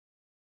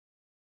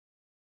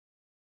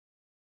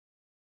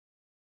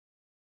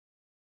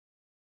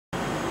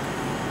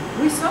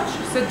research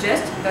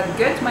suggests that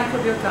gut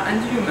microbiota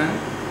and human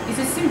is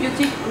a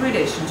symbiotic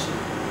relationship.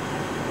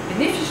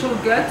 Beneficial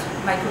gut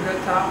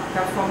microbiota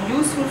perform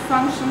useful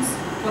functions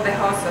for the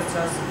host, such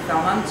as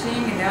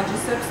fermenting energy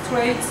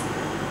substrates,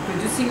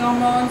 producing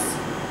hormones,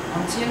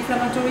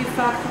 anti-inflammatory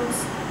factors,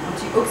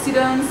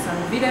 antioxidants and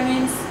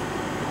vitamins,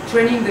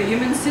 training the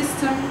immune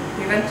system,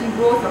 preventing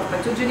growth of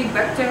pathogenic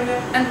bacteria,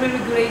 and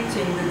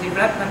regulating the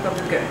development of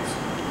the gut.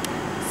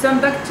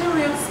 Some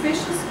bacterial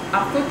species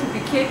are thought to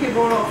be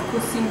capable of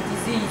causing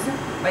disease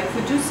by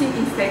producing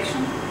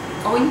infection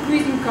or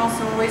increasing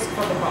cancer risk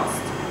for the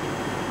host.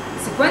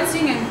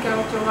 Sequencing and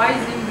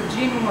characterizing the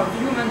genome of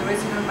human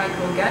resident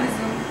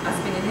microorganisms has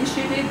been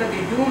initiated by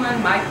the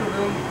Human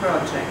Microbiome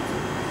Project.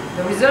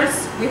 The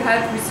results will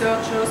help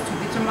researchers to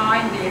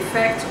determine the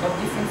effect of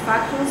different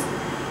factors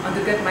on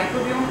the gut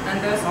microbiome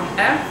and thus on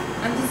health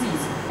and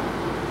disease.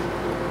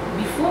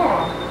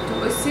 Before, to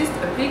assist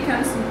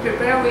applicants in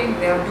preparing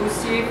their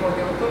dossier for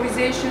the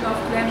authorization of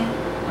claim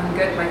on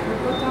gut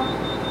microbiota,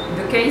 in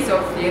the case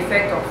of the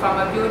effect of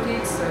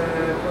pharmabiotics,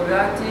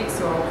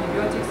 probiotics or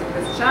prebiotics,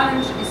 the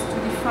challenge is to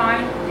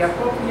define the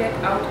appropriate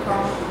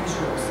outcome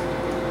measures.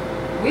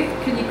 With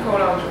clinical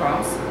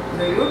outcomes,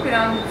 the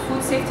European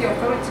Food Safety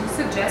Authority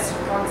suggests,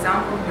 for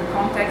example, in the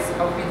context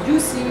of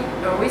reducing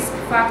a risk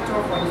factor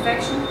for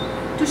infection,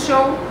 to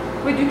show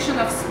reduction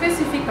of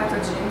specific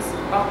pathogens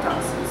or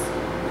toxins.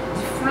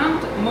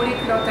 Different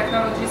molecular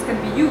technologies can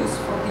be used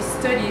for these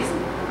studies,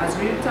 as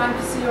real-time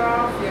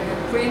PCR,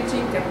 field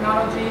printing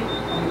technology,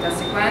 or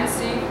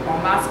metasequencing, or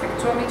mass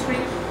spectrometry.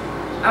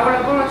 Our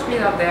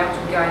laboratories are there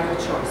to guide your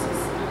choices.